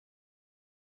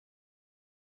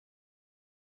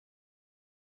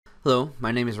Hello,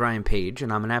 my name is Ryan Page,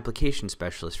 and I'm an application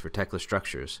specialist for Tekla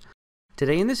Structures.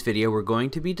 Today in this video, we're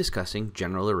going to be discussing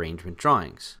general arrangement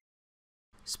drawings.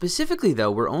 Specifically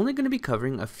though, we're only going to be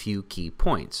covering a few key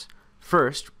points.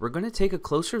 First, we're going to take a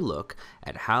closer look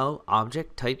at how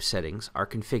object type settings are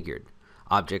configured.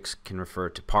 Objects can refer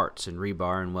to parts and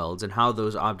rebar and welds and how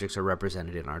those objects are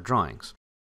represented in our drawings.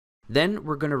 Then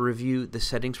we're going to review the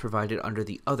settings provided under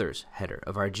the Others header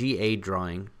of our GA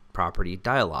drawing property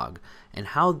dialog and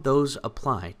how those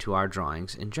apply to our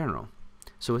drawings in general.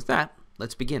 So with that,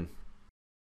 let's begin.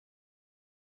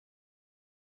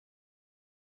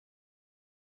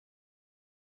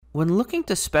 When looking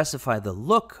to specify the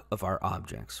look of our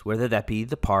objects, whether that be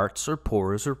the parts or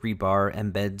pores or rebar,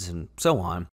 embeds, and so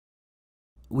on,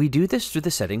 we do this through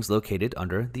the settings located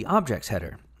under the Objects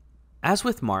header. As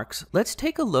with marks, let's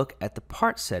take a look at the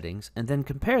part settings and then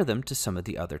compare them to some of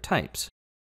the other types.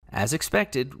 As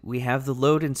expected, we have the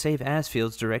Load and Save As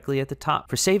fields directly at the top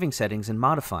for saving settings and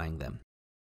modifying them.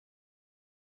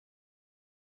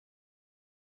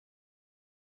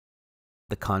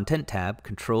 The Content tab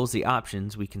controls the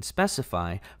options we can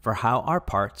specify for how our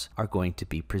parts are going to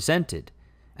be presented,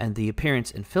 and the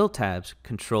Appearance and Fill tabs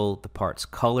control the part's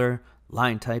color,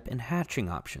 line type, and hatching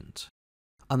options.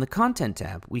 On the Content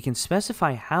tab, we can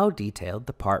specify how detailed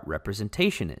the part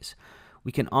representation is.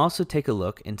 We can also take a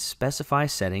look and specify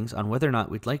settings on whether or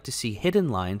not we'd like to see hidden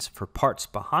lines for parts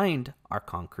behind our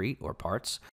concrete or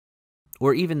parts,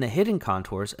 or even the hidden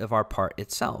contours of our part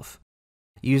itself.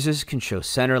 Users can show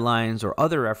center lines or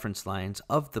other reference lines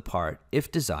of the part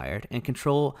if desired and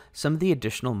control some of the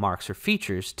additional marks or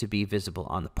features to be visible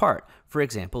on the part. For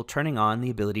example, turning on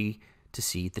the ability to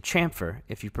see the chamfer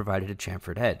if you provided a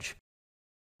chamfered edge.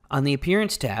 On the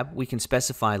Appearance tab, we can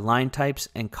specify line types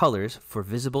and colors for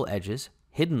visible edges,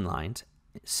 hidden lines,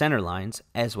 center lines,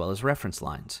 as well as reference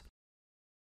lines.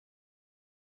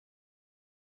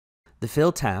 The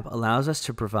Fill tab allows us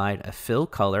to provide a fill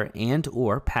color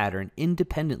and/or pattern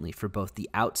independently for both the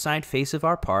outside face of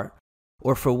our part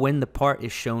or for when the part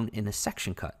is shown in a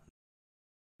section cut.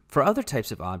 For other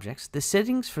types of objects, the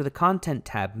settings for the Content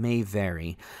tab may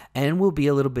vary and will be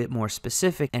a little bit more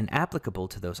specific and applicable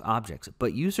to those objects,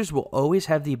 but users will always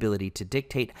have the ability to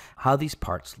dictate how these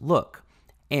parts look,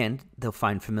 and they'll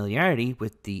find familiarity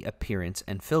with the Appearance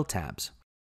and Fill tabs.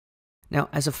 Now,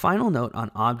 as a final note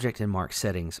on object and mark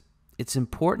settings, it's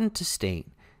important to state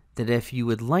that if you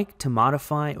would like to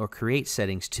modify or create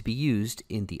settings to be used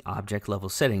in the object level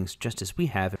settings, just as we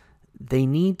have, they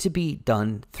need to be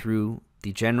done through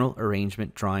the General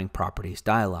Arrangement Drawing Properties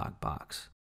dialog box.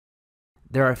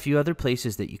 There are a few other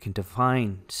places that you can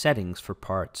define settings for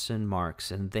parts and marks,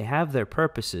 and they have their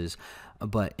purposes,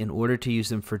 but in order to use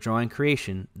them for drawing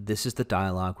creation, this is the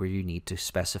dialog where you need to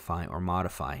specify or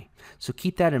modify. So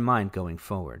keep that in mind going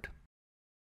forward.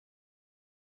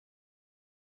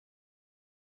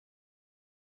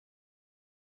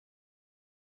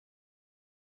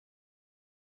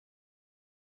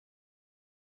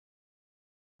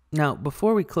 Now,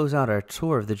 before we close out our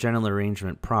tour of the General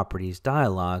Arrangement Properties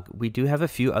dialog, we do have a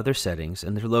few other settings,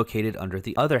 and they're located under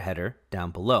the Other header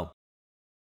down below.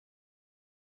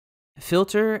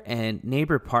 Filter and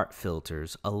Neighbor Part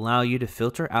filters allow you to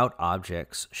filter out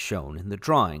objects shown in the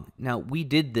drawing. Now, we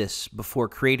did this before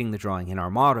creating the drawing in our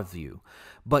model view,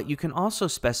 but you can also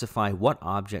specify what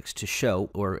objects to show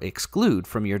or exclude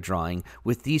from your drawing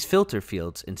with these filter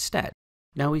fields instead.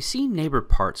 Now we see neighbor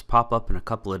parts pop up in a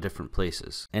couple of different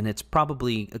places, and it's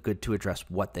probably good to address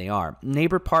what they are.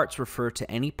 Neighbor parts refer to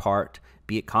any part,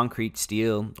 be it concrete,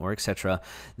 steel, or etc.,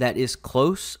 that is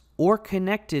close or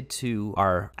connected to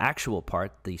our actual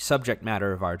part, the subject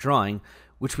matter of our drawing,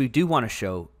 which we do want to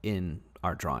show in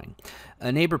our drawing.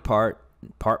 A neighbor part,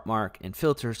 part mark, and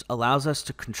filters allows us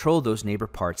to control those neighbor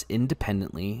parts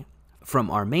independently from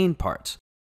our main parts.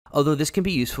 Although this can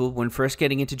be useful when first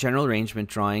getting into general arrangement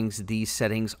drawings, these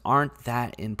settings aren't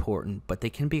that important, but they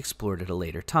can be explored at a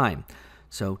later time.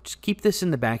 So just keep this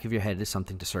in the back of your head as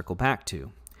something to circle back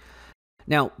to.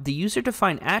 Now, the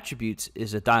user-defined attributes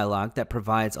is a dialog that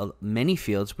provides many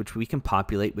fields which we can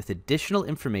populate with additional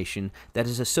information that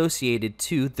is associated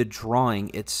to the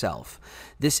drawing itself.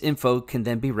 This info can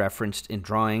then be referenced in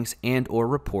drawings and/or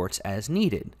reports as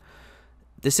needed.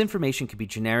 This information can be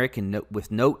generic and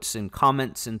with notes and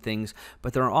comments and things,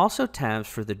 but there are also tabs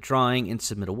for the drawing and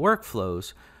submittal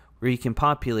workflows where you can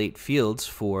populate fields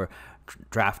for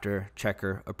drafter,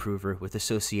 checker, approver with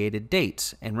associated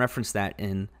dates and reference that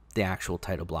in the actual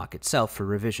title block itself for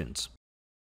revisions.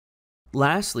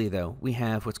 Lastly, though, we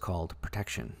have what's called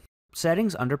protection.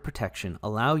 Settings under protection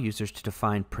allow users to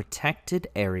define protected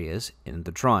areas in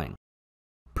the drawing.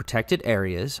 Protected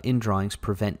areas in drawings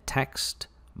prevent text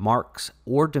marks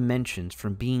or dimensions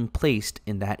from being placed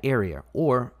in that area,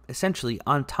 or essentially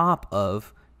on top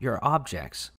of your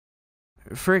objects.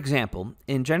 For example,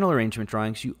 in general arrangement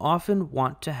drawings, you often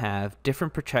want to have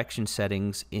different protection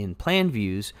settings in plan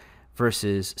views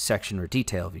versus section or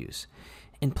detail views.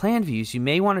 In plan views, you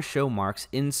may want to show marks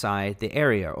inside the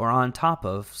area or on top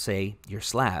of, say, your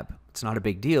slab. It's not a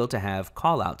big deal to have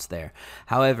callouts there.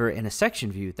 However, in a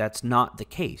section view, that's not the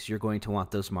case. You're going to want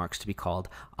those marks to be called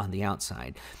on the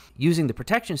outside. Using the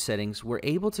protection settings, we're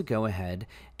able to go ahead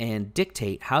and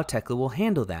dictate how Tekla will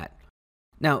handle that.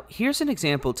 Now, here's an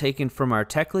example taken from our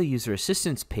Tekla user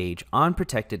assistance page on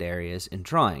protected areas in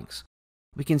drawings.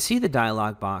 We can see the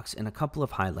dialog box in a couple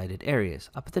of highlighted areas.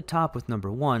 Up at the top with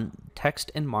number 1, text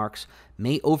and marks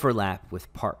may overlap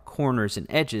with part corners and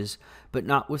edges, but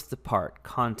not with the part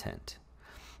content.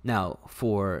 Now,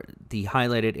 for the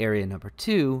highlighted area number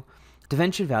 2,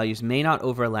 dimension values may not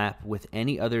overlap with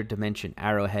any other dimension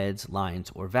arrowheads,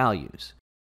 lines, or values.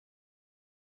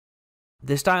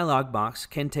 This dialog box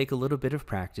can take a little bit of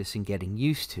practice in getting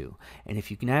used to, and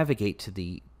if you can navigate to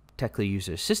the Tekla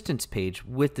user assistance page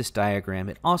with this diagram,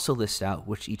 it also lists out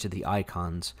which each of the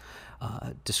icons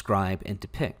describe and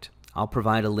depict. I'll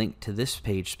provide a link to this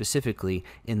page specifically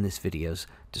in this video's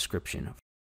description.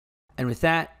 And with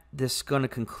that, this is going to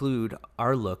conclude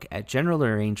our look at general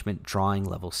arrangement drawing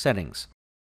level settings.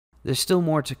 There's still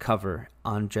more to cover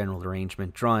on general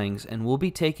arrangement drawings, and we'll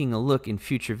be taking a look in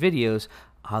future videos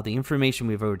how the information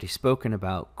we've already spoken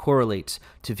about correlates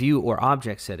to view or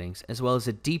object settings, as well as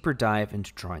a deeper dive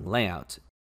into drawing layouts.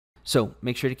 So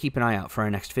make sure to keep an eye out for our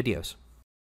next videos.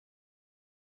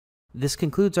 This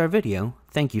concludes our video.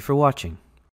 Thank you for watching.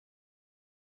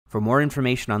 For more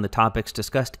information on the topics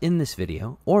discussed in this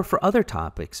video, or for other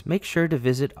topics, make sure to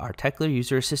visit our Tekla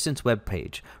User Assistance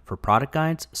webpage for product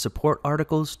guides, support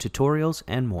articles, tutorials,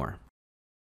 and more.